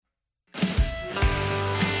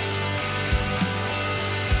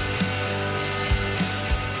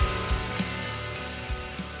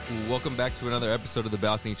welcome back to another episode of the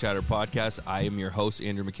Balcony Chatter Podcast. I am your host,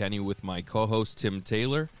 Andrew McKenney, with my co-host, Tim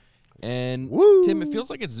Taylor. And Tim, it feels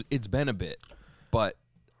like it's been a bit, but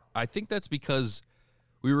I think that's because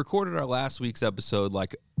we recorded our last week's episode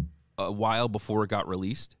like a while before it got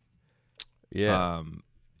released. Yeah.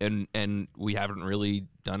 And we haven't really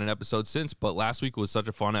done an episode since, but last week was such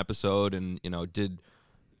a fun episode, and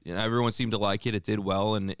everyone seemed to like it. It did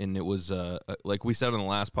well, and it was like we said on the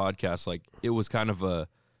last podcast, like it was kind of a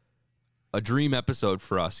dream episode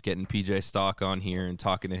for us, getting PJ Stock on here and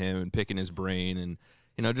talking to him and picking his brain and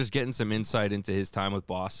just getting some insight into his time with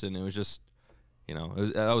Boston. It was just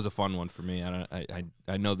that was a fun one for me.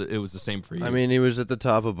 I know that it was the same for you. I mean, he was at the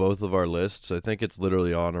top of both of our lists. I think it's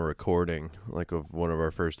literally on a recording, like of one of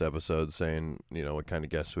our first episodes, saying what kind of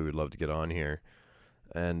guests we would love to get on here.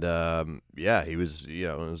 And he was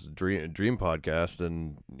it was a dream podcast,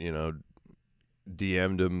 and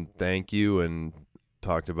DM'd him thank you and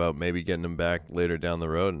talked about maybe getting him back later down the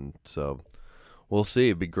road, and so we'll see.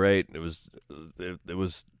 It'd be great. It was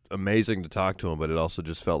amazing to talk to him, but it also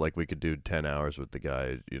just felt like we could do 10 hours with the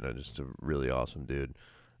guy. Just a really awesome dude.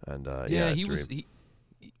 And he was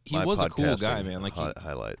a cool guy, man. Like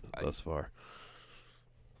highlight thus far.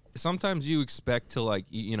 Sometimes you expect to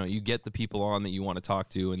you get the people on that you want to talk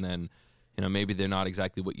to, and then maybe they're not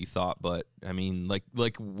exactly what you thought. But I mean, like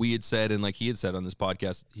we had said, and like he had said on this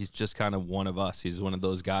podcast, he's just kind of one of us. He's one of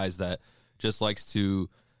those guys that just likes to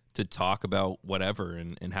talk about whatever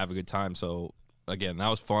and have a good time. So again, that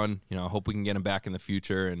was fun. I hope we can get him back in the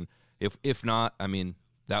future. And if not, I mean,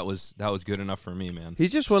 that was good enough for me, man.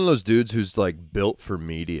 He's just one of those dudes who's like built for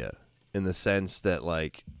media in the sense that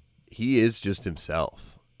like he is just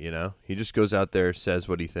himself. He just goes out there, says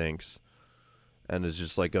what he thinks, and is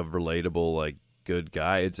just like a relatable, like good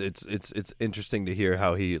guy. It's interesting to hear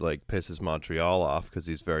how he like pisses Montreal off because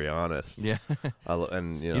he's very honest. Yeah,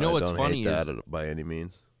 and I what's don't funny hate is that by any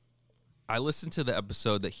means. I listened to the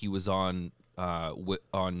episode that he was on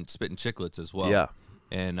Spittin' Chicklets as well. Yeah,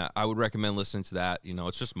 and I would recommend listening to that.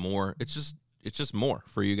 It's just more. It's just more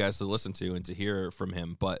for you guys to listen to and to hear from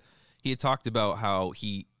him. But he had talked about how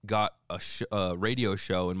he got a radio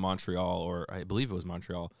show in Montreal, or I believe it was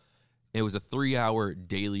Montreal. It was a 3-hour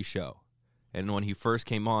daily show. And when he first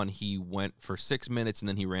came on, he went for 6 minutes, and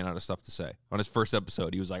then he ran out of stuff to say. On his first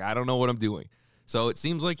episode, he was like, I don't know what I'm doing. So it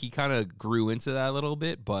seems like he kind of grew into that a little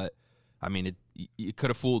bit, but, I mean, it could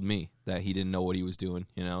have fooled me that he didn't know what he was doing,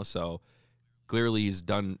 So clearly he's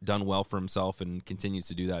done well for himself and continues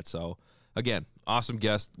to do that. So, again, awesome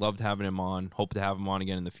guest. Loved having him on. Hope to have him on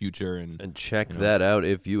again in the future. And check that out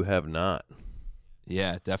if you have not.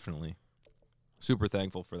 Yeah, definitely. Super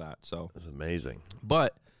thankful for that. So it's amazing.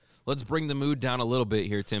 But let's bring the mood down a little bit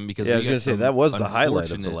here, Tim, because I was going to say that was the highlight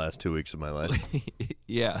of the last 2 weeks of my life.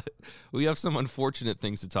 Yeah, we have some unfortunate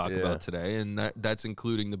things to talk about today, and that's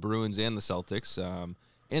including the Bruins and the Celtics,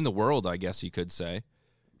 in the world, I guess you could say.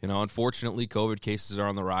 Unfortunately, COVID cases are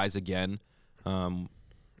on the rise again,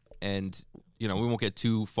 and we won't get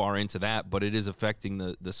too far into that, but it is affecting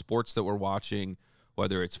the sports that we're watching.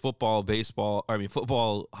 Whether it's football,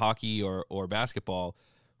 hockey, or basketball,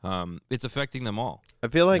 it's affecting them all. I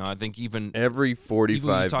feel like I think even every 45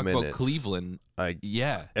 when you talk minutes, about Cleveland,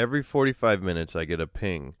 every 45 minutes I get a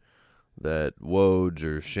ping that Woj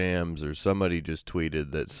or Shams or somebody just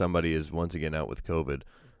tweeted that somebody is once again out with COVID.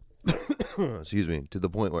 Excuse me, to the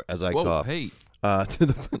point where as I cough,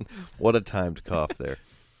 what a timed cough there.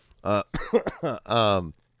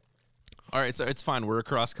 All right, so it's fine. We're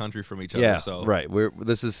across country from each other. So right.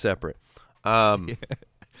 This is separate. I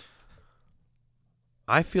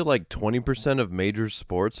feel like 20% of major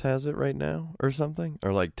sports has it right now or something,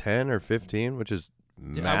 or like 10 or 15, which is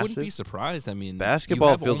massive. I wouldn't be surprised. I mean,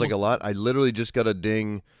 basketball feels like a lot. I literally just got a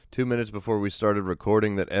ding 2 minutes before we started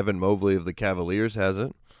recording that Evan Mobley of the Cavaliers has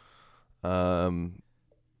it. You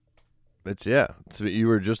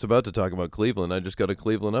were just about to talk about Cleveland. I just got a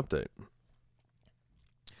Cleveland update.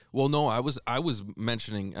 Well, no, I was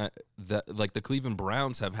mentioning that like the Cleveland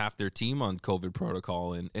Browns have half their team on COVID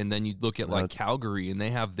protocol, and then you look at like Calgary, and they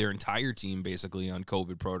have their entire team basically on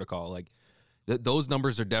COVID protocol. Like those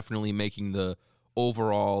numbers are definitely making the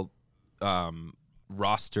overall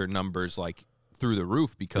roster numbers like through the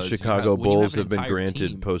roof because the Chicago Bulls have been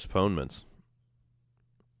granted postponements.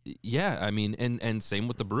 Yeah, I mean, and same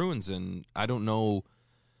with the Bruins, and I don't know.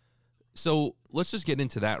 So let's just get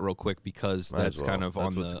into that real quick because that's kind of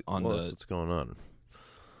what's going on.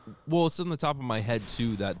 Well, it's on the top of my head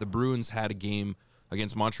too that the Bruins had a game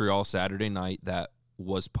against Montreal Saturday night that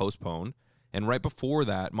was postponed, and right before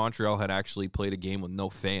that, Montreal had actually played a game with no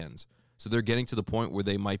fans. So they're getting to the point where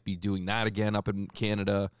they might be doing that again up in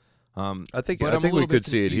Canada. I think but I'm a we little could bit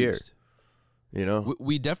see it here. confused. You know,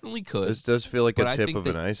 We definitely could. this does feel like but a I tip think of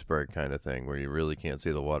that- an iceberg kind of thing, where you really can't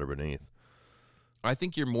see the water beneath. I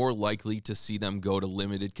think you're more likely to see them go to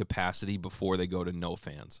limited capacity before they go to no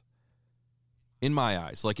fans. In my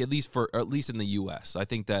eyes, like at least in the U.S., I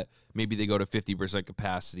think that maybe they go to 50%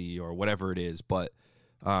 capacity or whatever it is. But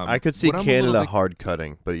I could see what I'm a little Canada bit- hard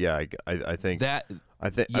cutting, but yeah, I think that I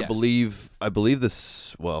yes. believe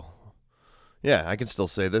this. Well, yeah, I can still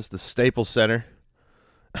say this. The Staples Center.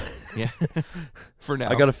 yeah. For now,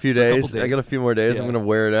 I got a few For couple days. I got a few more days. Yeah. I'm gonna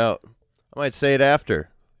wear it out. I might say it after.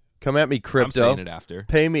 Come at me, crypto. I'm saying it after.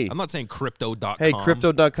 Pay me. I'm not saying crypto.com. Hey,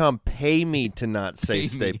 crypto.com, pay me to not say Pay me.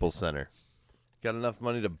 Staples Center. Got enough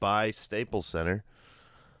money to buy Staples Center.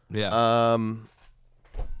 Yeah.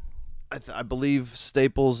 I believe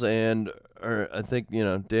Staples or I think,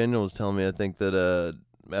 Daniel was telling me, I think that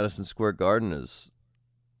Madison Square Garden is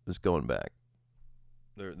going back.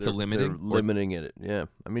 They're limiting? They're limiting it. Yeah.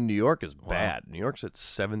 I mean, New York is Wow. bad. New York's at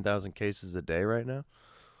 7,000 cases a day right now.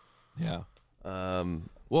 Yeah.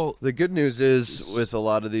 Well, The good news is with a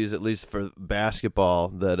lot of these, at least for basketball,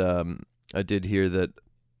 that I did hear that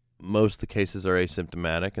most of the cases are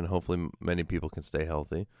asymptomatic, and hopefully many people can stay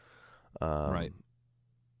healthy. right.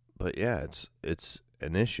 But yeah, it's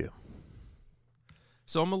an issue.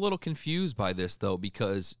 So I'm a little confused by this though,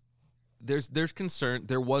 because there's concern.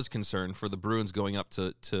 There was concern for the Bruins going up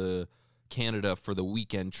to Canada for the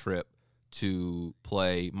weekend trip to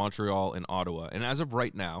play Montreal and Ottawa. And as of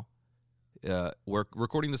right now, we're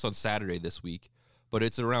recording this on Saturday this week, but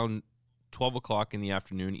it's around 12 o'clock in the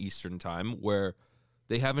afternoon Eastern time, where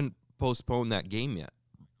they haven't postponed that game yet,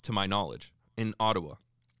 to my knowledge, in Ottawa.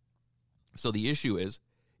 So the issue is,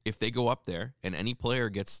 if they go up there and any player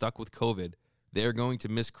gets stuck with COVID, they're going to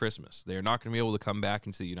miss Christmas. They're not going to be able to come back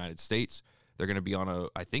into the United States. They're going to be on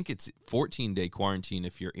I think it's 14-day quarantine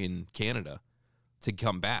if you're in Canada to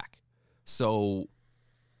come back. So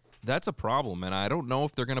that's a problem, and I don't know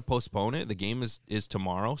if they're going to postpone it. The game is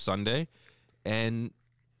tomorrow, Sunday, and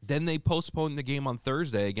then they postpone the game on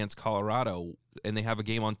Thursday against Colorado, and they have a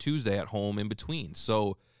game on Tuesday at home in between.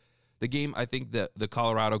 So the game, I think that the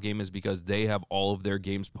Colorado game is because they have all of their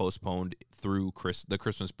games postponed through the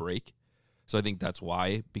Christmas break. So I think that's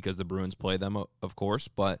why, because the Bruins play them, of course.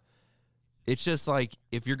 But it's just like,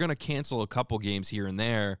 if you're going to cancel a couple games here and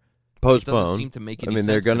there, it Postpone. doesn't seem to make any sense.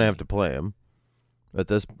 they're going to to me. have to play them. At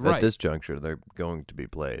this Right. juncture, they're going to be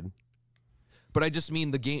played. But I just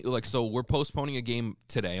mean the game, like, so we're postponing a game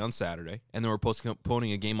today on Saturday, and then we're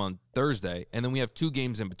postponing a game on Thursday, and then we have 2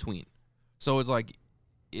 games in between. So it's like,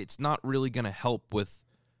 it's not really going to help with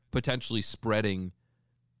potentially spreading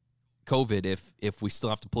COVID if we still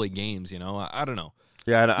have to play games, I don't know.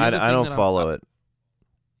 Yeah, other I thing don't that follow it.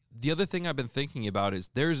 The other thing I've been thinking about is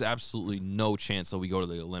there's absolutely no chance that we go to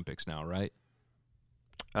the Olympics now, right?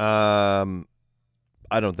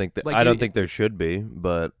 I don't think that. Like, I don't think there should be,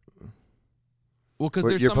 but Well, because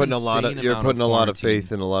there's you're some putting a lot of insane you're amount putting a lot of quarantine.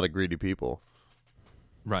 faith in a lot of greedy people.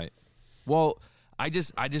 Right. Well, I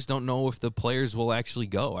just don't know if the players will actually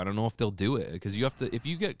go. I don't know if they'll do it, because you have to, if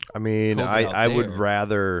you get, I mean, COVID out I would there.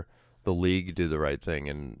 rather the league do the right thing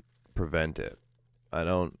and prevent it. I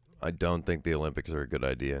don't think the Olympics are a good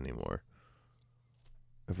idea anymore.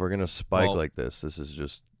 If we're gonna spike Well- like this is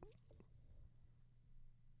just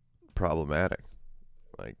problematic.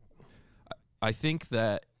 Like, I think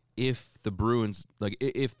that if the Bruins, like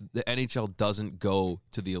if the NHL doesn't go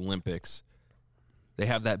to the Olympics, they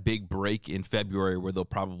have that big break in February where they'll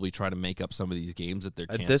probably try to make up some of these games that they're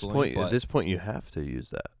at canceling. this point, you have to use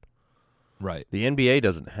that. Right. The NBA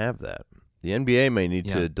doesn't have that. The NBA may need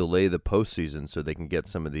Yeah. to delay the postseason so they can get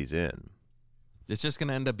some of these in. It's just going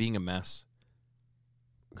to end up being a mess.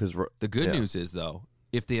 Because The good news is, though,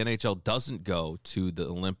 if the NHL doesn't go to the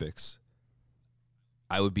Olympics,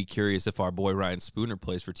 I would be curious if our boy Ryan Spooner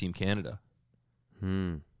plays for Team Canada.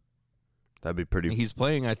 that'd be pretty. He's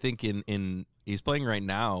playing, I think, he's playing right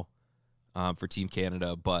now for Team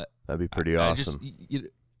Canada, but That'd be pretty awesome.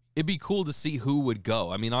 It'd be cool to see who would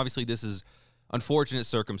go. I mean, obviously, this is unfortunate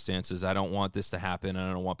circumstances. I don't want this to happen.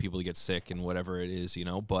 I don't want people to get sick and whatever it is,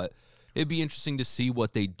 but it'd be interesting to see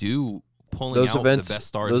what they do pulling those out events, the best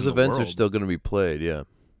stars those in the events world. are still going to be played. Yeah,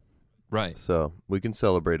 right. so we can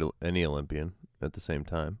celebrate any Olympian at the same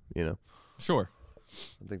time. Sure.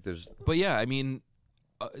 I think there's. But yeah, I mean,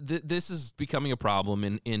 this is becoming a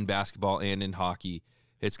problem in basketball and in hockey.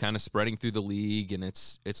 It's kind of spreading through the league, and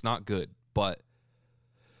it's not good. But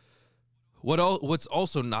what's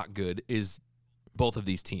also not good is both of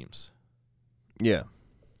these teams. Yeah,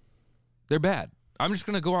 They're bad. I'm just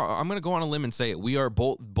gonna go. I'm gonna go on a limb and say it. We are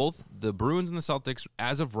both the Bruins and the Celtics,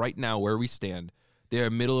 as of right now, where we stand. They're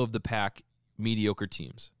middle of the pack, mediocre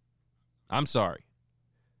teams. I'm sorry.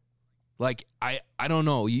 Like, I don't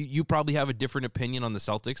know. You probably have a different opinion on the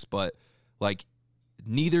Celtics, but like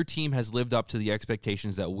neither team has lived up to the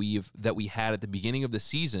expectations that we had at the beginning of the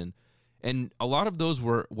season. And a lot of those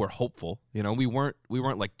were hopeful. You know, we weren't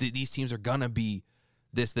like these teams are gonna be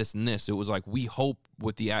this, and this. It was like we hope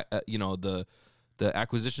with the the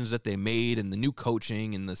acquisitions that they made and the new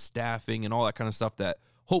coaching and the staffing and all that kind of stuff that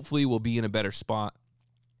hopefully we'll be in a better spot.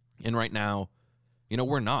 And right now, you know,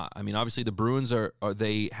 we're not. I mean, obviously the Bruins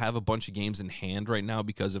they have a bunch of games in hand right now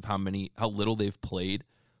because of how little they've played,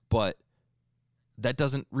 but that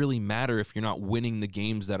doesn't really matter if you're not winning the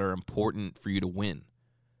games that are important for you to win.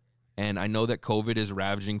 And I know that COVID is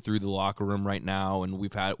ravaging through the locker room right now, and we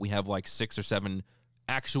have like 6 or 7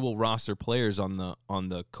 actual roster players on the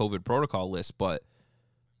COVID protocol list, but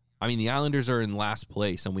I mean, the Islanders are in last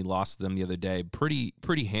place, and we lost them the other day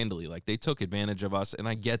pretty handily. Like, they took advantage of us, and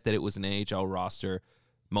I get that it was an AHL roster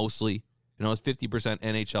mostly. You know, it's 50%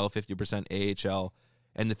 NHL, 50% AHL,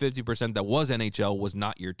 and the 50% that was NHL was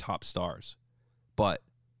not your top stars. But,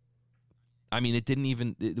 I mean, we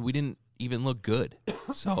didn't even look good.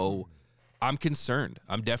 So, I'm concerned.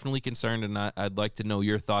 I'm definitely concerned, and I'd like to know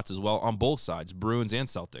your thoughts as well on both sides, Bruins and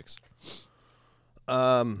Celtics.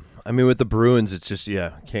 I mean, with the Bruins, it's just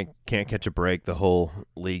can't catch a break. The whole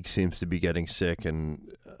league seems to be getting sick,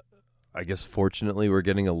 and I guess fortunately we're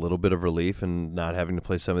getting a little bit of relief and not having to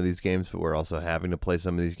play some of these games, but we're also having to play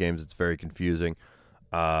some of these games. It's very confusing.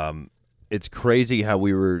 It's crazy how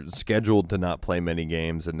we were scheduled to not play many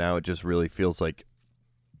games, and now it just really feels like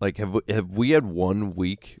have we had 1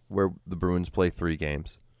 week where the Bruins play 3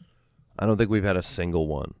 games? I don't think we've had a single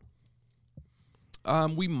one.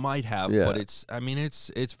 We might have, but it's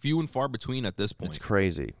few and far between at this point. It's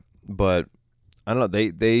crazy, but I don't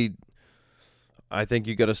know. I think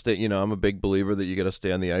you got to stay. You know, I'm a big believer that you got to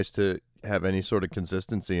stay on the ice to have any sort of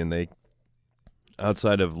consistency. And they,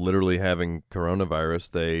 outside of literally having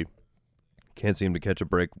coronavirus, they can't seem to catch a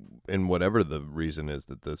break in whatever the reason is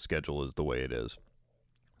that the schedule is the way it is.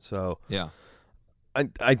 So yeah.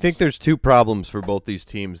 I think there's 2 problems for both these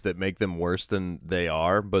teams that make them worse than they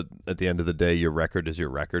are, but at the end of the day, your record is your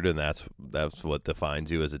record, and that's what defines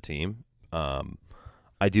you as a team.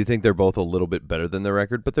 I do think they're both a little bit better than their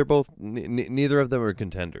record, but they're both neither of them are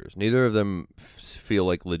contenders. Neither of them feel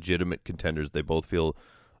like legitimate contenders. They both feel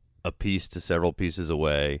a piece to several pieces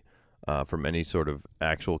away from any sort of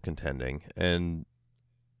actual contending, and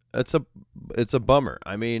it's a bummer.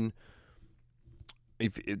 I mean,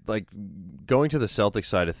 like going to the Celtics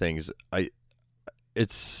side of things,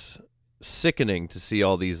 it's sickening to see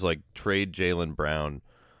all these like trade Jaylen Brown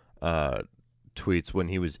tweets when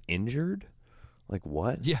he was injured. Like,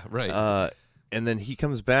 what? Yeah, right. And then he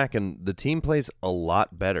comes back and the team plays a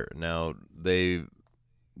lot better. Now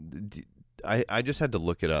I just had to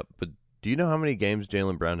look it up, but do you know how many games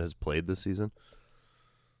Jaylen Brown has played this season?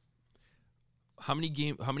 How many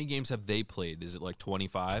games have they played? Is it like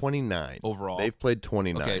 25? 29 overall. They've played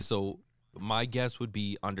 29. Okay, so my guess would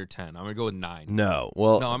be under 10. I'm gonna go with 9. No,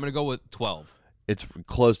 I'm gonna go with 12. It's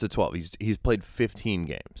close to 12. He's played 15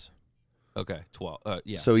 games. Okay, 12.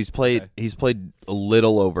 Yeah. So he's played a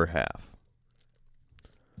little over half.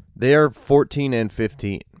 They are 14 and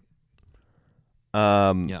 15.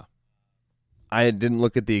 Yeah. I didn't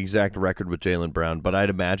look at the exact record with Jaylen Brown, but I'd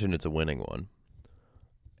imagine it's a winning one.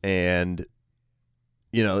 And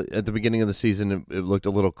you know, at the beginning of the season, it looked a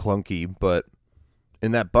little clunky, but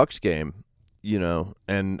in that Bucks game, you know,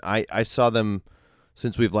 and I saw them,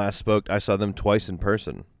 since we've last spoke, I saw them twice in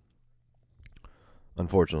person,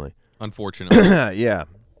 unfortunately. Yeah.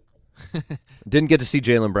 Didn't get to see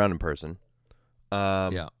Jaylen Brown in person.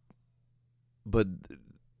 Yeah. But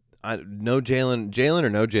no Jaylen or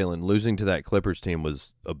no Jaylen, losing to that Clippers team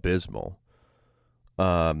was abysmal.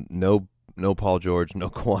 No Paul George, no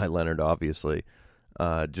Kawhi Leonard, obviously.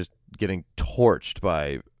 Just getting torched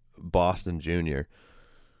by Boston Jr.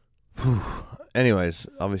 Anyways,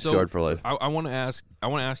 I'll be scarred for life. I want to ask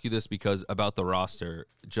you this about the roster,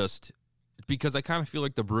 just because I kind of feel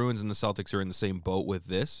like the Bruins and the Celtics are in the same boat with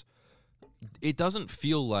this. It doesn't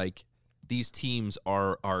feel like these teams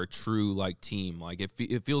are a true like team. Like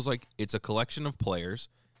it feels like it's a collection of players,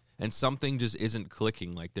 and something just isn't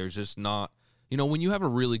clicking. Like there's just not. You know, when you have a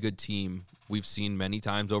really good team, we've seen many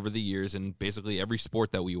times over the years in basically every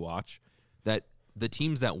sport that we watch, that the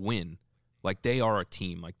teams that win, like they are a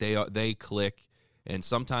team, like they click, and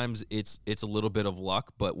sometimes it's a little bit of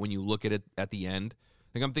luck, but when you look at it at the end,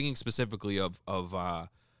 like I'm thinking specifically of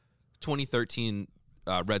 2013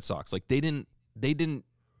 Red Sox, like they didn't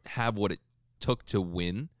have what it took to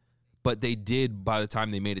win, but they did by the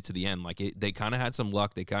time they made it to the end. Like they kind of had some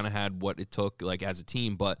luck. They kind of had what it took like as a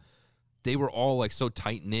team, but they were all like so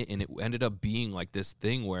tight knit, and it ended up being like this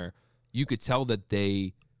thing where you could tell that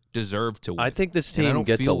they deserved to win. I think this team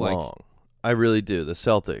gets along. I really do. The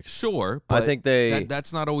Celtics. Sure, but I think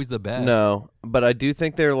that's not always the best. No, but I do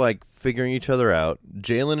think they're like figuring each other out.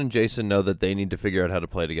 Jalen and Jason know that they need to figure out how to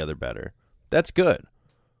play together better. That's good.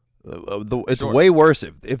 It's way worse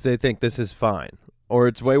if they think this is fine, or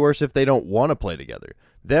it's way worse if they don't want to play together.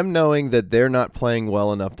 Them knowing that they're not playing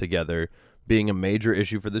well enough together, being a major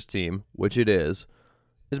issue for this team, which it is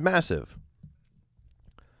massive.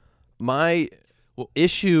 My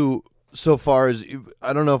issue so far is,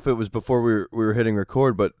 I don't know if it was before we were hitting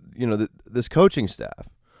record, but this coaching staff,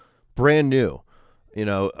 brand new,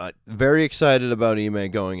 very excited about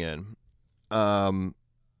Ime going in.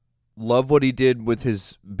 Love what he did with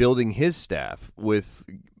his building his staff, with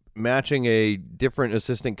matching a different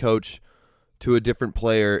assistant coach to a different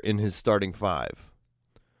player in his starting five.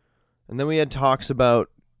 And then we had talks about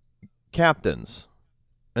captains.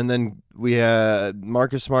 And then we had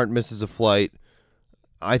Marcus Smart misses a flight.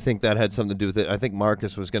 I think that had something to do with it. I think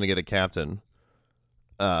Marcus was going to get a captain.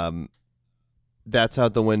 That's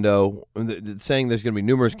out the window. Saying there's going to be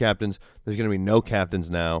numerous captains. There's going to be no captains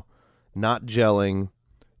now. Not gelling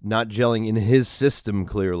in his system,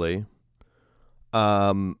 clearly.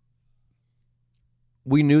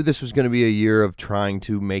 We knew this was going to be a year of trying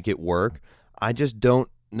to make it work. I just don't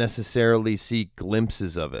necessarily see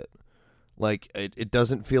glimpses of it. Like, it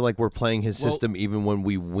doesn't feel like we're playing his system even when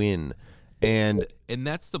we win. And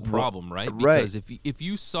that's the problem, right? Because if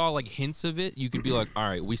you saw like hints of it, you could be like, all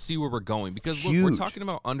right, we see where we're going. Because look, we're talking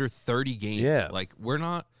about under 30 games. Yeah. Like,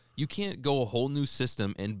 you can't go a whole new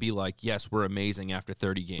system and be like, yes, we're amazing after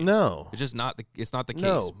 30 games. No. It's just not the case.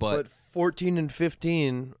 No, but 14 and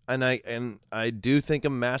 15, and I do think a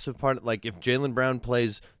massive part, like if Jaylen Brown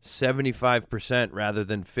plays 75% rather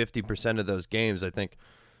than 50% of those games, I think,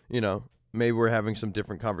 maybe we're having some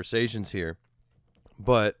different conversations here.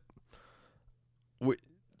 But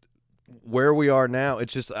where we are now,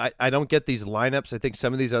 it's just I don't get these lineups. I think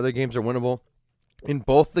some of these other games are winnable. In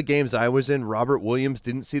both the games I was in, Robert Williams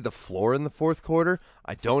didn't see the floor in the fourth quarter.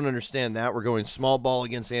 I don't understand that. We're going small ball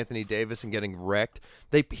against Anthony Davis and getting wrecked.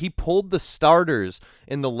 He pulled the starters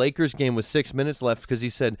in the Lakers game with 6 minutes left because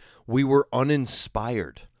he said we were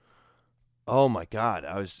uninspired. Oh my God,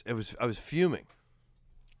 I was fuming.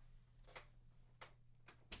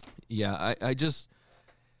 Yeah, I just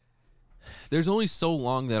there's only so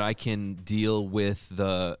long that I can deal with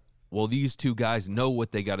these two guys know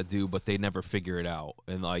what they got to do, but they never figure it out.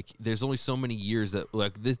 And, like, there's only so many years that,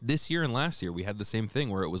 like, this year and last year, we had the same thing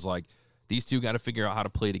where it was like, these two got to figure out how to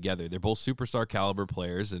play together. They're both superstar caliber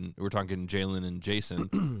players, and we're talking Jalen and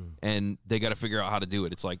Jason, and they got to figure out how to do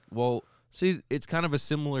it. It's like, well, see, it's kind of a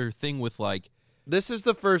similar thing with, like... This is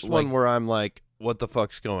the first one where I'm like, what the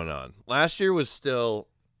fuck's going on? Last year was still,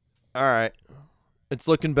 all right, it's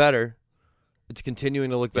looking better. It's continuing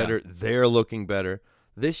to look better. Yeah. They're looking better.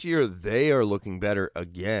 This year, they are looking better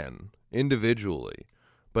again, individually,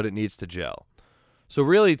 but it needs to gel. So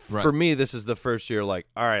really, for me, this is the first year, like,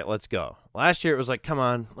 all right, let's go. Last year, it was like, come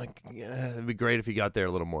on, like, yeah, it'd be great if you got there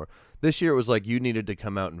a little more. This year, it was like, you needed to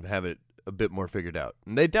come out and have it a bit more figured out.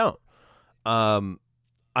 And they don't. I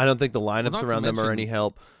don't think the lineups around them are any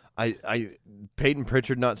help. Peyton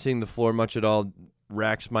Pritchard not seeing the floor much at all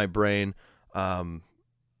racks my brain.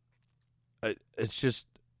 It's just,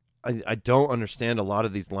 I don't understand a lot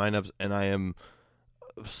of these lineups, and I am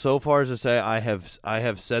so far as to say I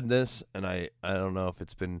have said this, and I don't know if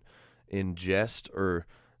it's been in jest or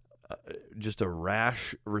just a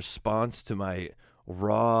rash response to my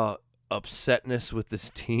raw upsetness with this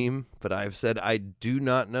team, but I've said I do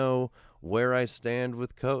not know where I stand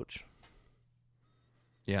with Coach.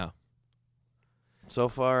 Yeah. So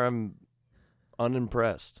far, I'm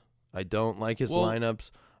unimpressed. I don't like his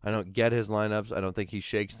lineups. I don't get his lineups. I don't think he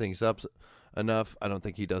shakes things up enough. I don't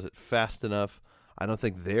think he does it fast enough. I don't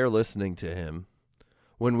think they're listening to him.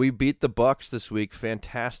 When we beat the Bucks this week,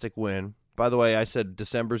 fantastic win. By the way, I said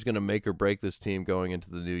December's going to make or break this team going into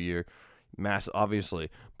the new year. Obviously,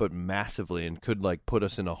 but massively, and could like put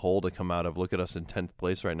us in a hole to come out of. Look at us in 10th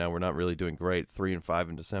place right now. We're not really doing great. 3-5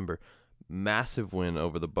 in December. Massive win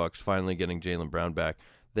over the Bucks, finally getting Jaylen Brown back.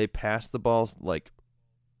 They passed the ball like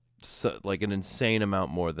an insane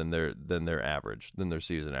amount more than their average, than their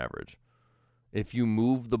season average. If you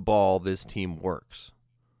move the ball, this team works.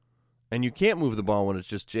 And you can't move the ball when it's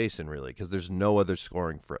just Jason, really, because there's no other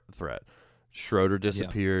scoring threat. Schroeder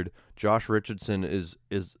disappeared. Yeah. Josh Richardson is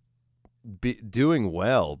doing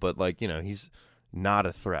well, but he's not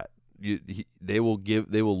a threat. they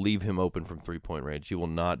will leave him open from 3-point range. He will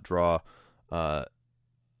not draw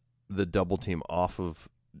the double team off of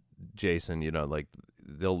Jason. Like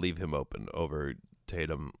they'll leave him open over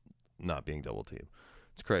Tatum not being double teamed.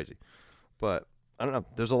 It's crazy, but I don't know.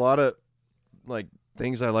 There's a lot of like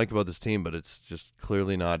things I like about this team, but it's just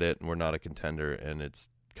clearly not it, and we're not a contender, and it's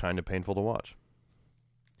kind of painful to watch.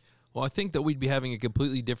 Well, I think that we'd be having a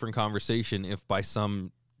completely different conversation if by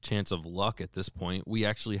some chance of luck at this point, we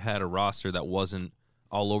actually had a roster that wasn't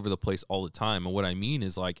all over the place all the time. And what I mean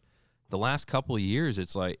is like the last couple of years,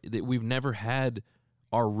 it's like we've never had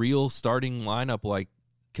our real starting lineup like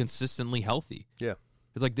consistently healthy. Yeah.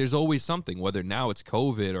 It's like there's always something, whether now it's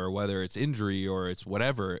COVID or whether it's injury or it's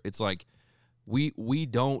whatever. It's like we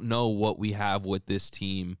don't know what we have with this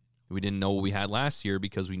team. We didn't know what we had last year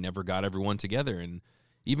because we never got everyone together. And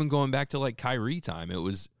even going back to like Kyrie time,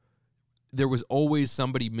 there was always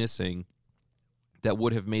somebody missing that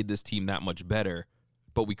would have made this team that much better,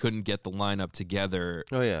 but we couldn't get the lineup together.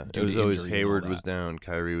 Oh yeah, it was always Hayward was down,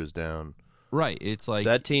 Kyrie was down. Right, it's like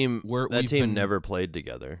that team never played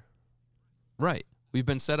together. Right, we've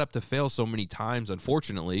been set up to fail so many times,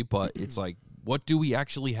 unfortunately. But it's like, what do we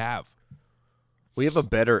actually have? We have a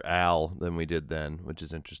better Al than we did then, which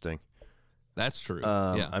is interesting. That's true.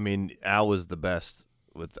 Yeah, I mean, Al was the best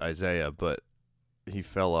with Isaiah, but he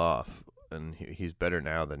fell off, and he's better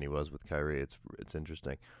now than he was with Kyrie. It's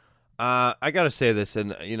interesting. I gotta say this,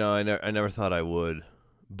 and I never thought I would,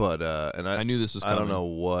 but I knew this was coming. I don't know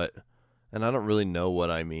what, and I don't really know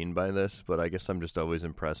what I mean by this, but I guess I'm just always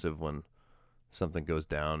impressive when something goes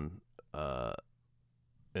down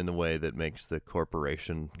in a way that makes the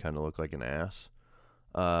corporation kind of look like an ass.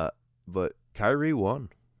 But Kyrie won.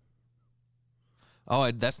 Oh,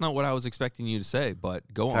 that's not what I was expecting you to say,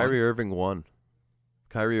 but go on. Kyrie Irving won.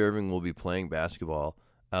 Kyrie Irving will be playing basketball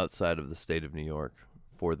outside of the state of New York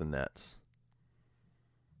for the Nets.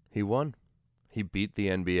 He won. He beat the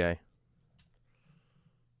NBA.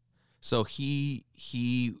 So he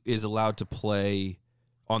is allowed to play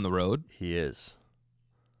on the road? He is.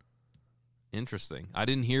 Interesting. I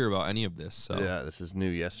didn't hear about any of this. So yeah, this is new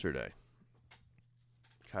yesterday.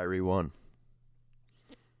 Kyrie won.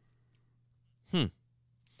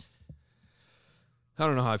 I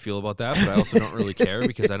don't know how I feel about that, but I also don't really care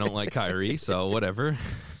because I don't like Kyrie, so whatever.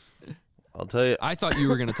 I'll tell you. I thought you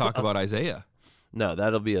were going to talk about Isaiah. No,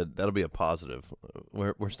 that'll be a positive.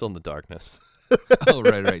 We're still in the darkness. Oh,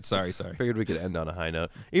 right. Sorry. Figured we could end on a high note,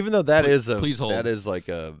 even though that please hold. That is like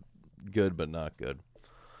a good but not good.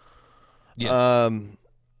 Yeah.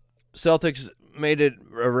 Celtics made it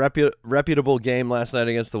a reputable game last night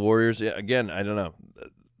against the Warriors. Yeah, again, I don't know.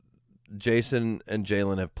 Jason and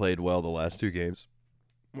Jalen have played well the last two games.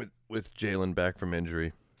 With Jalen back from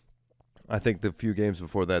injury, I think the few games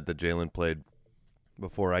before that Jalen played,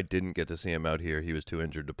 before I didn't get to see him out here, he was too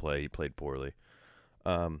injured to play. He played poorly.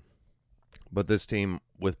 But this team,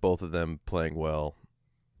 with both of them playing well,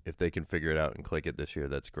 if they can figure it out and click it this year,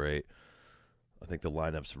 that's great. I think the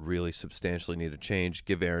lineups really substantially need to change.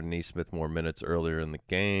 Give Aaron Nesmith more minutes earlier in the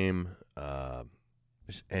game.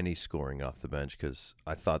 Just any scoring off the bench, because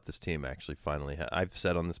I thought this team actually finally had. I've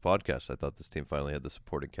said on this podcast, I thought this team finally had the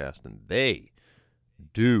supporting cast, and they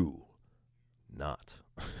do not.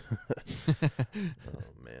 Oh,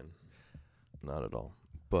 man. Not at all.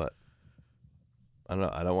 But I don't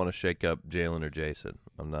know. I don't want to shake up Jalen or Jason.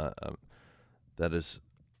 I'm not. That has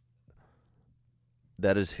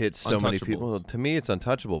hit so many people. To me, it's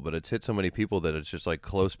untouchable, but it's hit so many people that it's just like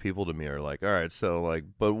close people to me are like, all right, so like,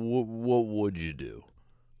 but what would you do?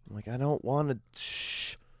 I'm like, I don't want to.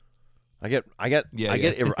 Shh. I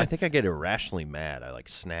think I get irrationally mad. I like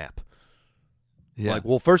snap. Yeah. Like,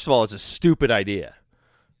 well, first of all, it's a stupid idea.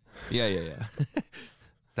 Yeah.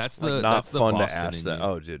 That's the like, not that's the fun Boston to ask that. you.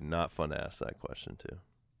 Oh, dude, not fun to ask that question too.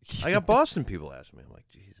 I got Boston people ask me. I'm like,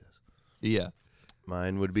 Jesus. Yeah.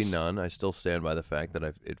 Mine would be none. I still stand by the fact that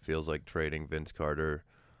it feels like trading Vince Carter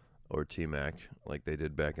or T-Mac like they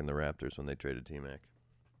did back in the Raptors when they traded T-Mac.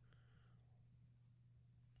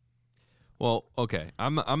 Well, okay.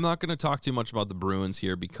 I'm not going to talk too much about the Bruins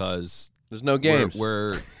here because there's no games.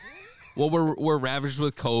 We're ravaged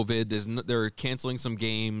with COVID. They're canceling some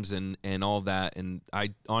games and all of that, and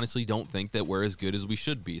I honestly don't think that we're as good as we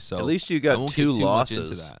should be. So at least you got two losses.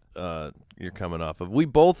 Into that. You're coming off of. We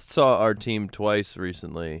both saw our team twice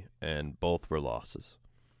recently, and both were losses.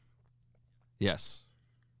 Yes.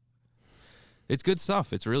 It's good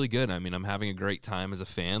stuff. It's really good. I mean, I'm having a great time as a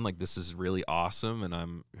fan. Like, this is really awesome, and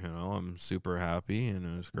I'm super happy,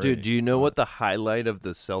 and it's great. Dude, do you know what the highlight of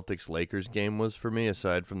the Celtics-Lakers game was for me,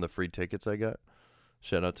 aside from the free tickets I got?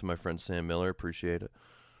 Shout out to my friend Sam Miller. Appreciate it.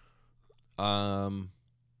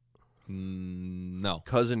 No.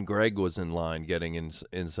 Cousin Greg was in line getting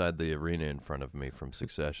inside the arena in front of me from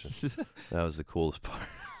Succession. That was the coolest part.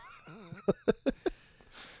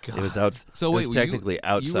 God. It was out. So it wait, was technically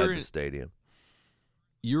outside the stadium.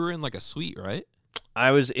 You were in like a suite, right?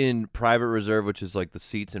 I was in private reserve, which is like the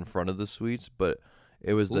seats in front of the suites, but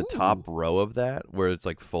it was the top row of that where it's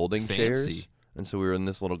like folding chairs. And so we were in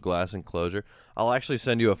this little glass enclosure. I'll actually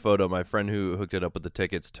send you a photo. My friend who hooked it up with the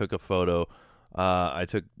tickets took a photo. I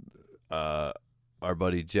took our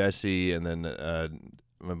buddy Jesse and then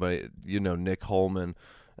my buddy, Nick Holman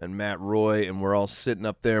and Matt Roy, and we're all sitting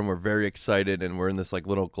up there and we're very excited, and we're in this like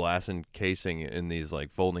little glass encasing in these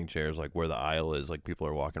like folding chairs, like where the aisle is, like people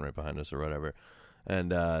are walking right behind us or whatever.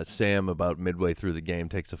 And Sam, about midway through the game,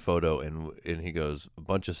 takes a photo, and he goes, "A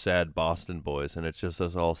bunch of sad Boston boys," and it's just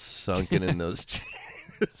us all sunken in those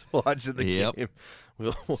chairs watching the game.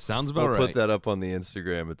 Sounds about right. We'll put that up on the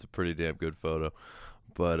Instagram. It's a pretty damn good photo.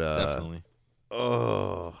 But definitely.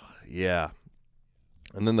 Oh yeah.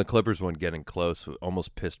 And then the Clippers one getting close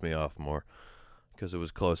almost pissed me off more because it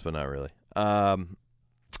was close, but not really.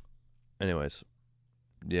 Anyways,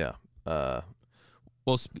 yeah.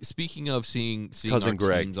 Well, speaking of seeing Cousin our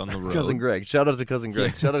Greg. teams on the road. Cousin Greg. Shout out to Cousin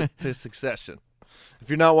Greg. Shout out to Succession. If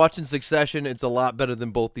you're not watching Succession, it's a lot better than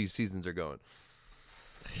both these seasons are going.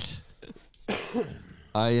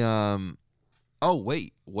 Oh,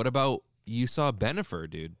 wait. What about you saw Bennifer,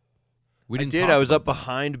 dude? We didn't I did. talk I was up about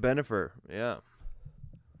behind Bennifer. Yeah.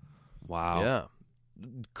 Wow. Yeah.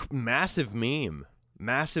 Massive meme.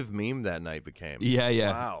 Massive meme that night became.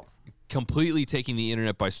 Yeah. Wow. Completely taking the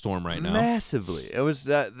internet by storm right now. Massively. It was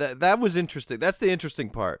that was interesting. That's the interesting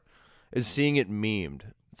part, is seeing it memed.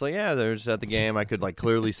 It's like, yeah, they're just at the game. I could like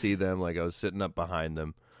clearly see them. Like I was sitting up behind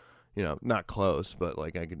them, not close, but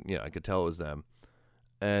like I could tell it was them.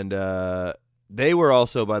 And they were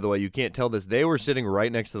also, by the way, you can't tell this, they were sitting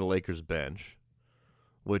right next to the Lakers bench,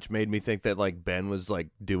 which made me think that like Ben was like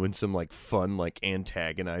doing some like fun, like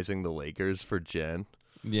antagonizing the Lakers for Jen.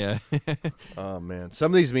 Yeah. Oh, man.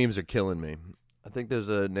 Some of these memes are killing me. I think there's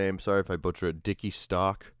a name, sorry if I butcher it, Dickie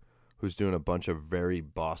Stock, who's doing a bunch of very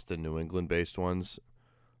Boston, New England-based ones.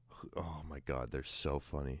 Oh, my God. They're so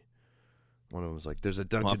funny. One of them was like, there's a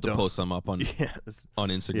Dunkin' We'll have to post some up on Instagram.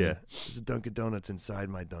 Yeah. There's a Dunkin' Donuts inside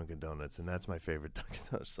my Dunkin' Donuts, and that's my favorite Dunkin'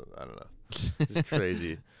 Donuts. So, I don't know. It's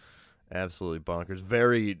crazy. Absolutely bonkers.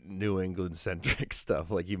 Very New England-centric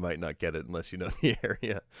stuff. Like, you might not get it unless you know the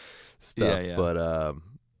area stuff. Yeah. But,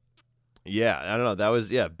 yeah, I don't know. That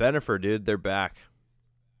was, Bennifer, dude. They're back.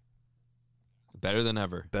 Better than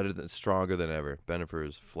ever. Stronger than ever. Bennifer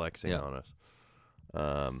is flexing on us.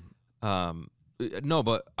 No,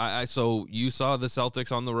 but so you saw the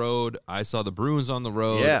Celtics on the road. I saw the Bruins on the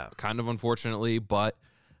road. Yeah. Kind of unfortunately, but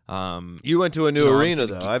you went to a new arena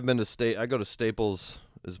though. I've been to I go to Staples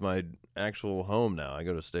is my actual home now. I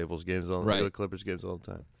go to Staples games I go to Clippers games all the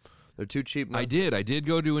time. They're too cheap now. I did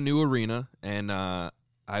go to a new arena, and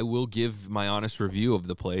I will give my honest review of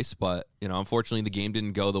the place, but unfortunately the game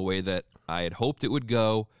didn't go the way that I had hoped it would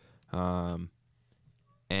go. And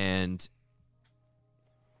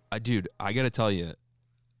I got to tell you,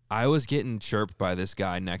 I was getting chirped by this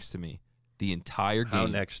guy next to me the entire game. How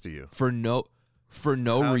next to you? For no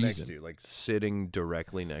How reason. Next to you? Like sitting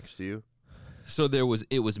directly next to you? So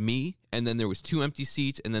it was me, and then there was 2 empty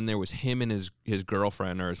seats, and then there was him and his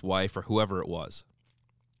girlfriend or his wife or whoever it was.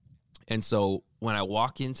 And so when I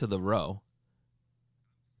walk into the row,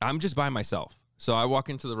 I'm just by myself. So I walk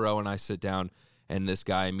into the row and I sit down, and this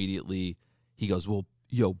guy immediately, he goes, "Well,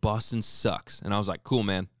 Boston sucks." And I was like, "Cool,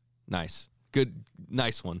 man. Nice. Good.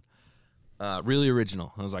 Nice one. Really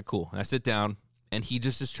original." I was like, "Cool." And I sit down, and he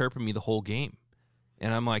just is chirping me the whole game.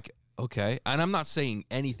 And I'm like, okay. And I'm not saying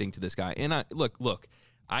anything to this guy. And look,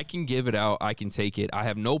 I can give it out. I can take it. I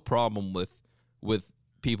have no problem with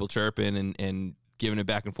people chirping and giving it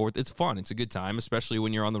back and forth. It's fun. It's a good time, especially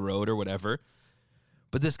when you're on the road or whatever.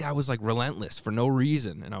 But this guy was like relentless for no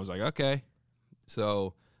reason. And I was like, okay.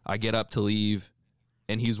 So I get up to leave,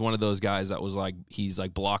 and he's one of those guys that was like, he's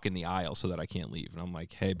like blocking the aisle so that I can't leave. And I'm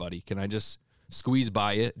like, "Hey, buddy, can I just squeeze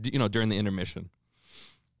by it, during the intermission?"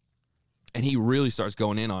 And he really starts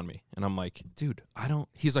going in on me. And I'm like, "Dude,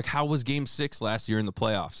 he's like, "How was game 6 last year in the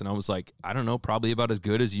playoffs?" And I was like, "I don't know, probably about as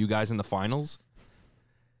good as you guys in the finals."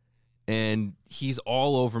 And he's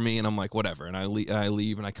all over me, and I'm like, whatever. And I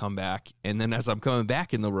leave, and I come back. And then as I'm coming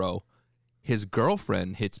back in the row, his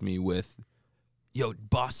girlfriend hits me with, "Yo,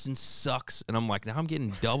 Boston sucks." And I'm like, now I'm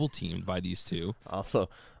getting double teamed by these two. Also,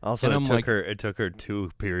 it took her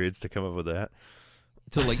 2 periods to come up with that.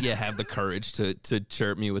 To have the courage to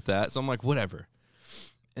chirp me with that. So I'm like, whatever.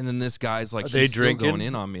 And then this guy's like, he's still going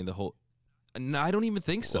in on me the whole. No, I don't even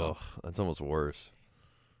think so. Ugh, that's almost worse.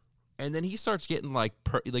 And then he starts getting like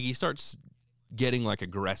he starts getting like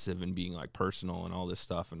aggressive and being like personal and all this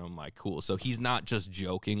stuff, and I'm like, cool. So he's not just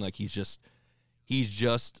joking, like he's just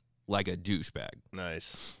like a douchebag.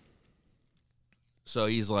 Nice. So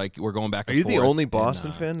he's like, we're going back Are and you forth. the only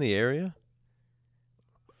Boston fan in the area?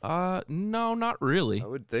 No, not really. I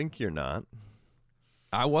would think you're not.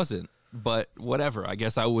 I wasn't, but whatever. I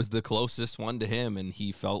guess I was the closest one to him, and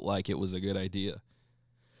he felt like it was a good idea.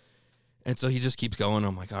 And so he just keeps going.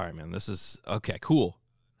 I'm like, all right, man, this is okay, cool.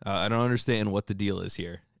 I don't understand what the deal is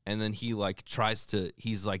here. And then he like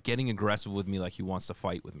he's like getting aggressive with me, like he wants to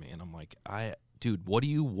fight with me. And I'm like, dude, what do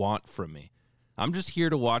you want from me? I'm just here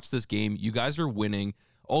to watch this game. You guys are winning.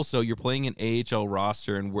 Also, you're playing an AHL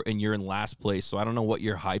roster, and you're in last place, so I don't know what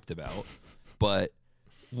you're hyped about, but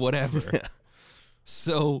whatever.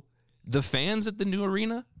 So the fans at the new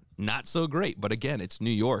arena, not so great. But again, it's New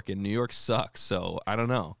York, and New York sucks, so I don't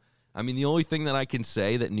know. I mean, the only thing that I can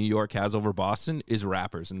say that New York has over Boston is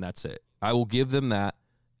rappers, and that's it. I will give them that,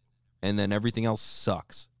 and then everything else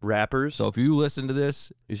sucks. Rappers? So if you listen to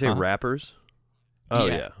this... You say rappers? Oh,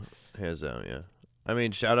 Yeah. yeah. Hands down, yeah. I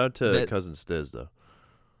mean, shout out to Cousin Stiz, though.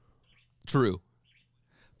 True.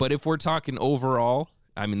 But if we're talking overall,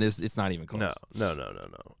 I mean, it's not even close. No.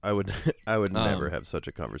 I would never have such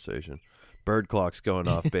a conversation. Bird clock's going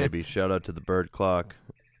off, baby. Shout out to the bird clock.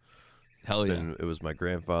 Hell yeah. And it was my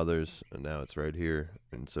grandfather's, and now it's right here,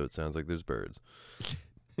 and so it sounds like there's birds.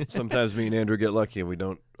 Sometimes me and Andrew get lucky, and we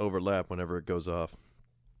don't overlap whenever it goes off.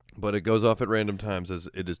 But it goes off at random times, as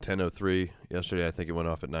it is 10:03. Yesterday, I think it went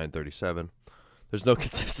off at 9:37. There's no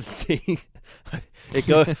consistency.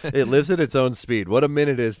 It lives at its own speed. What a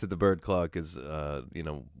minute is to the bird clock is,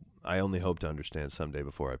 I only hope to understand someday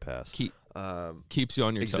before I pass. Keeps you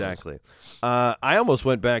on your exactly. Toes. I almost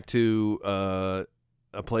went back to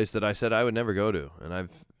a place that I said I would never go to, and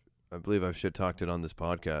I believe I've shit talked it on this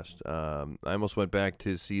podcast. I almost went back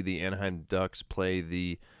to see the Anaheim Ducks play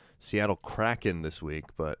the Seattle Kraken this week,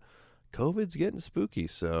 but COVID's getting spooky,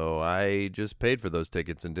 so I just paid for those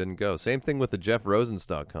tickets and didn't go. Same thing with the Jeff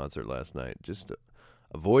Rosenstock concert last night. Just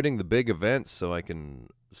avoiding the big events so I can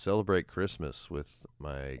celebrate Christmas with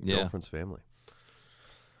my girlfriend's family.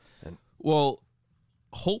 Well,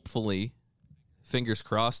 hopefully, fingers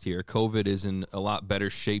crossed here, COVID is in a lot better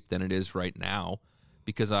shape than it is right now,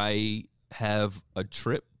 because I have a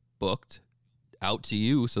trip booked out to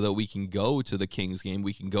you so that we can go to the Kings game.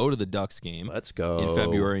 We can go to the Ducks game. Let's go. In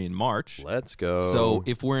February and March. Let's go. So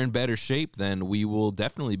if we're in better shape, then we will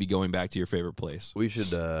definitely be going back to your favorite place. We should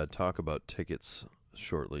talk about tickets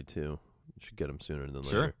shortly, too. We should get them sooner than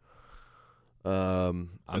later. I'm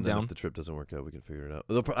down. If the trip doesn't work out, we can figure it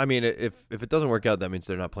out. I mean, if it doesn't work out, that means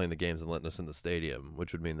they're not playing the games and letting us in the stadium,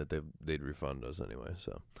 which would mean that they'd refund us anyway.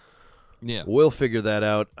 So yeah, we'll figure that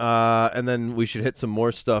out. And then we should hit some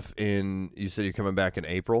more stuff in. You said you're coming back in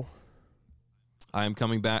April. I am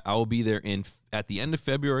coming back. I will be there at the end of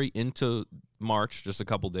February into March, just a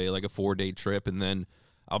couple days, like a 4-day trip, and then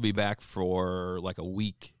I'll be back for like a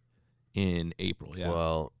week in April. Yeah.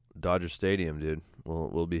 Well, Dodger Stadium, dude.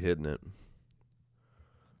 We'll be hitting it.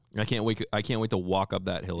 I can't wait to walk up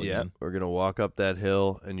that hill again. Yeah, we're gonna walk up that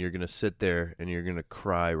hill, and you're gonna sit there, and you're gonna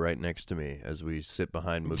cry right next to me as we sit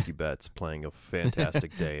behind Mookie Betts playing a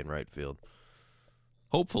fantastic day in right field.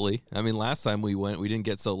 Hopefully, I mean, last time we went, we didn't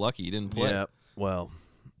get so lucky. He didn't play. Yeah, well,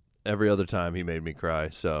 every other time he made me cry.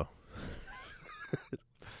 So,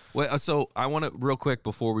 well, so I want to real quick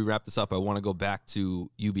before we wrap this up. I want to go back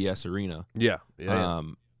to UBS Arena. Yeah.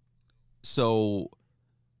 So.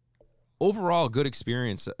 Overall, good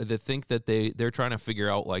experience. They think that they're trying to figure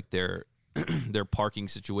out like their parking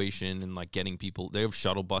situation and like getting people. They have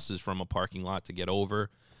shuttle buses from a parking lot to get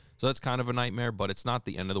over, so that's kind of a nightmare. But it's not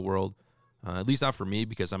the end of the world, at least not for me,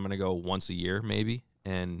 because I'm gonna go once a year maybe,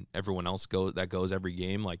 and everyone else goes every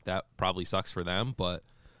game. Like that probably sucks for them, but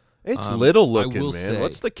it's little looking, man. Say,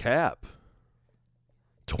 what's the cap?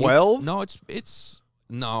 12? No, it's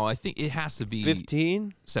no. I think it has to be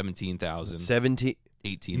 15, 17,000, 17.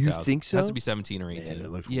 18,000. You think so? It has to be 17 or 18.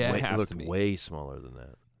 Man, it has to be. Way smaller than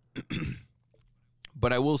that.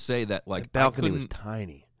 But I will say that like that balcony was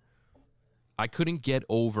tiny. I couldn't get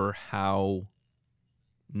over how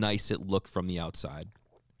nice it looked from the outside.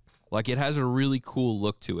 Like it has a really cool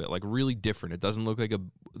look to it, like really different. It doesn't look like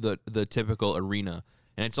the typical arena,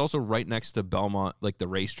 and it's also right next to Belmont, like the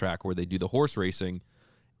racetrack where they do the horse racing.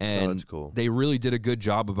 And that's cool. They really did a good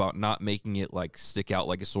job about not making it like stick out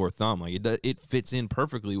like a sore thumb. Like it fits in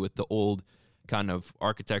perfectly with the old kind of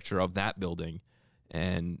architecture of that building.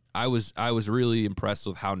 And I was really impressed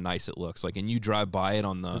with how nice it looks. Like, and you drive by it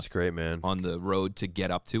on the that's great, man. On the road to get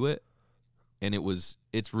up to it. and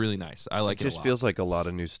it's really nice. I like it. It just feels like a lot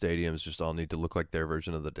of new stadiums just all need to look like their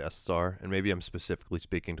version of the Death Star. And maybe I'm specifically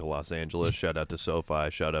speaking to Los Angeles. Shout out to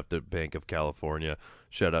SoFi. Shout out to Bank of California.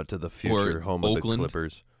 Shout out to the future home Oakland. of the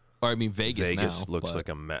Clippers. Or I mean Vegas now, looks but...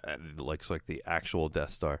 looks like the actual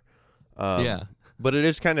Death Star. Yeah. But it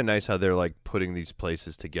is kind of nice how they're like putting these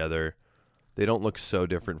places together. They don't look so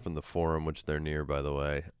different from the Forum, which they're near, by the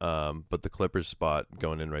way. But the Clippers spot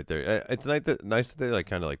going in right there. It's nice that they like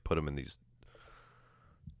kind of like put them in these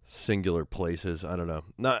singular places. I don't know.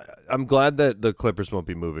 I'm glad that the Clippers won't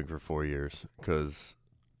be moving for 4 years because.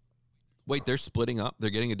 Wait, they're splitting up.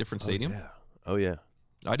 They're getting a different stadium. Oh yeah.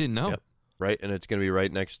 I didn't know. Yep. Right, and it's going to be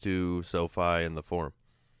right next to SoFi and the Forum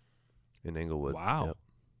in Inglewood. Wow. Yep.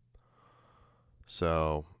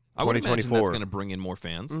 So I would imagine that's going to bring in more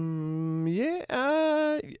fans. Yeah.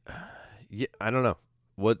 I don't know.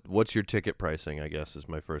 What's your ticket pricing? I guess is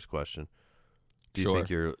my first question. Do you think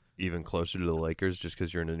you're even closer to the Lakers just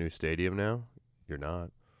because you're in a new stadium now? You're not.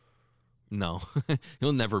 No,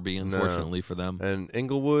 you'll never be, unfortunately, for them. And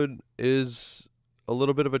Inglewood is a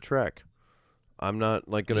little bit of a trek. I'm not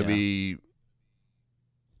like going to be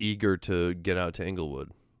eager to get out to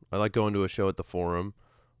Inglewood. I like going to a show at the Forum.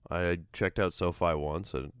 I checked out SoFi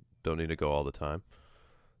once. I don't need to go all the time.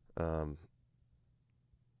 I don't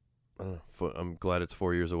know. I'm glad it's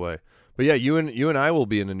 4 years away. But yeah, you and I will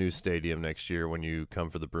be in a new stadium next year when you come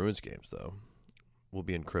for the Bruins games, though. We'll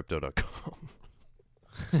be in Crypto.com.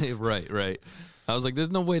 Right. I was like, there's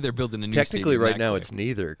no way they're building a new Technically, stadium right now it's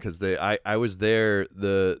neither because I was there.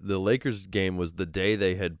 The Lakers game was the day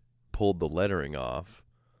they had pulled the lettering off,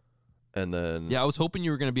 and then I was hoping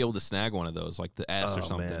you were going to be able to snag one of those, like the S or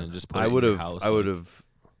something, and just put it in your house.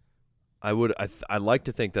 I like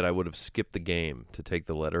to think that I would have skipped the game to take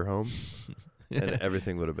the letter home, and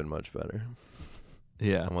everything would have been much better.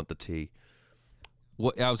 Yeah, I want the T.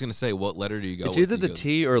 What I was going to say, what letter do you go? It's either the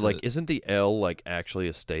T or like, isn't the L like actually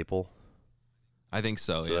a staple? I think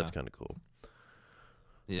so. So yeah, that's kind of cool.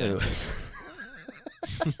 Yeah. Anyways.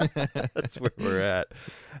 That's where we're at.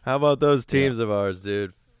 How about those teams of ours,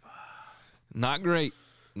 dude? Not great.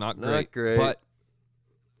 Not great. But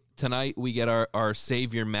tonight we get our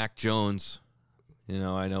savior, Mac Jones. You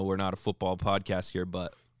know, I know we're not a football podcast here,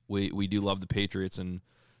 but we do love the Patriots, and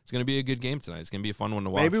it's going to be a good game tonight. It's going to be a fun one to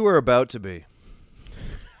watch. Maybe we're about to be.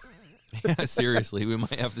 Yeah, seriously, we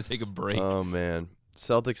might have to take a break. Oh, man.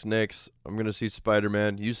 Celtics, Knicks. I'm going to see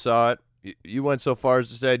Spider-Man. You saw it. You went so far as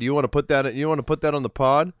to say, do you want to put that? You want to put that on the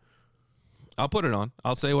pod? I'll put it on.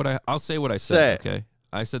 I'll say what I said. Say it. Okay.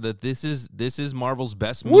 I said that this is Marvel's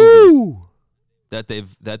best movie that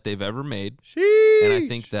they've ever made. Sheesh. And I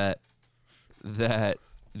think that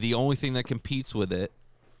the only thing that competes with it,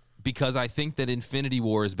 because I think that Infinity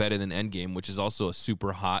War is better than Endgame, which is also a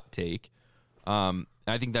super hot take.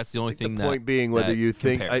 I think that's the only thing. The point being whether you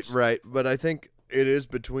think right, but I think it is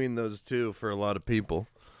between those two for a lot of people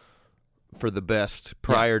for the best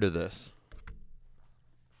prior to this.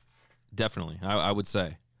 Definitely, I would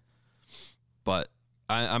say. But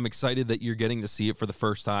I'm excited that you're getting to see it for the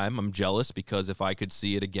first time. I'm jealous because if I could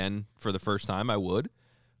see it again for the first time, I would.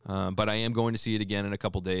 But I am going to see it again in a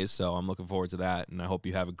couple days, so I'm looking forward to that. And I hope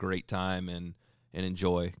you have a great time and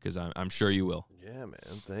enjoy, because I'm sure you will. Yeah, man.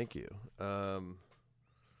 Thank you.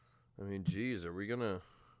 I mean, geez, are we gonna?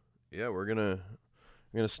 Yeah, we're gonna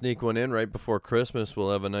sneak one in right before Christmas.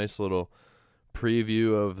 We'll have a nice little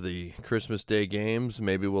preview of the Christmas Day games.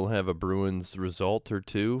 Maybe we'll have a Bruins result or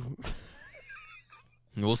two.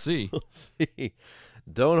 We'll see. We'll see.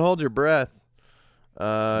 Don't hold your breath.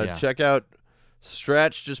 Check out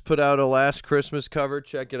Stretch. Just put out a Last Christmas cover.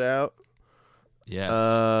 Check it out.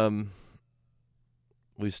 Yes.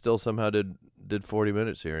 We still somehow did 40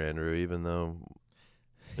 minutes here, Andrew, even though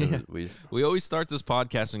we always start this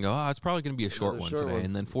podcast and go, it's probably going to be a short one today.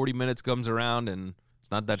 And then 40 minutes comes around and it's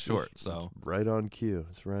not that short. So it's right on cue.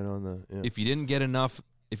 It's right on the. Yeah. If you didn't get enough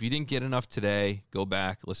today, go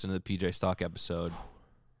back, listen to the PJ Stock episode.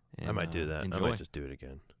 And, I might do that. Enjoy. I might just do it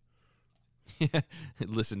again.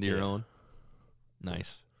 Listen to your own.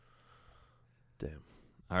 Nice. Damn.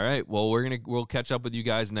 All right. Well, we'll catch up with you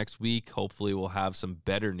guys next week. Hopefully, we'll have some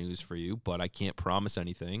better news for you, but I can't promise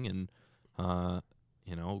anything. And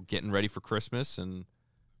getting ready for Christmas, and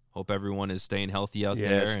hope everyone is staying healthy out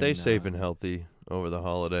there. Yeah, stay safe and healthy over the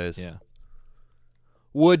holidays. Yeah.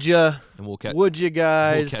 Would ya? And would you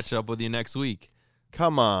guys? We'll catch up with you next week.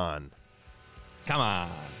 Come on.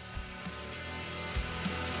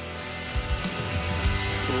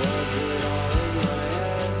 Was it